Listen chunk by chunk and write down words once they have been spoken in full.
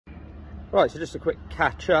Right, so just a quick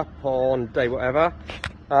catch up on day whatever.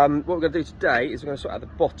 What we're going to do today is we're going to sort out the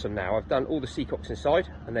bottom now. I've done all the seacocks inside,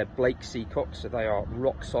 and they're Blake seacocks, so they are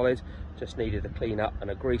rock solid. Just needed a clean up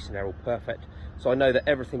and a grease, and they're all perfect. So I know that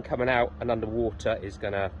everything coming out and underwater is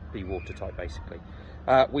going to be watertight, basically.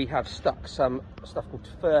 We have stuck some stuff called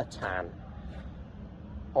fertan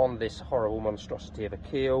on this horrible monstrosity of a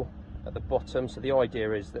keel at the bottom. So the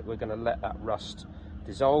idea is that we're going to let that rust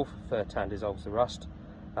dissolve. Fertan dissolves the rust.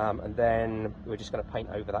 And then we're just going to paint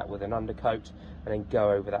over that with an undercoat and then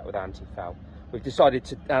go over that with antifoul. We've decided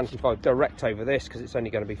to antifoul direct over this because it's only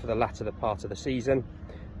going to be for the latter part of the season.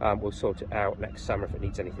 We'll sort it out next summer if it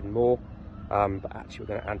needs anything more, but actually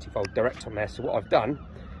we're going to antifoul direct on there. So what I've done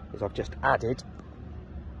is I've just added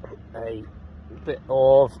a bit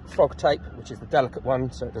of frog tape, which is the delicate one,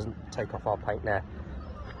 so it doesn't take off our paint there.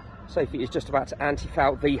 Sophie is just about to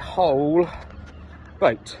antifoul the whole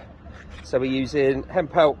boat. So we're using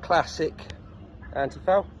Hempel Classic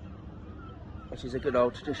antifoul, which is a good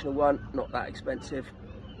old traditional one, not that expensive,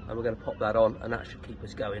 and we're going to pop that on, and that should keep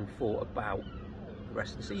us going for about the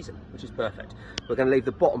rest of the season, which is perfect. We're going to leave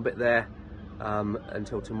the bottom bit there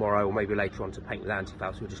until tomorrow or maybe later on to paint with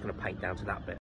antifoul, so we're just going to paint down to that bit.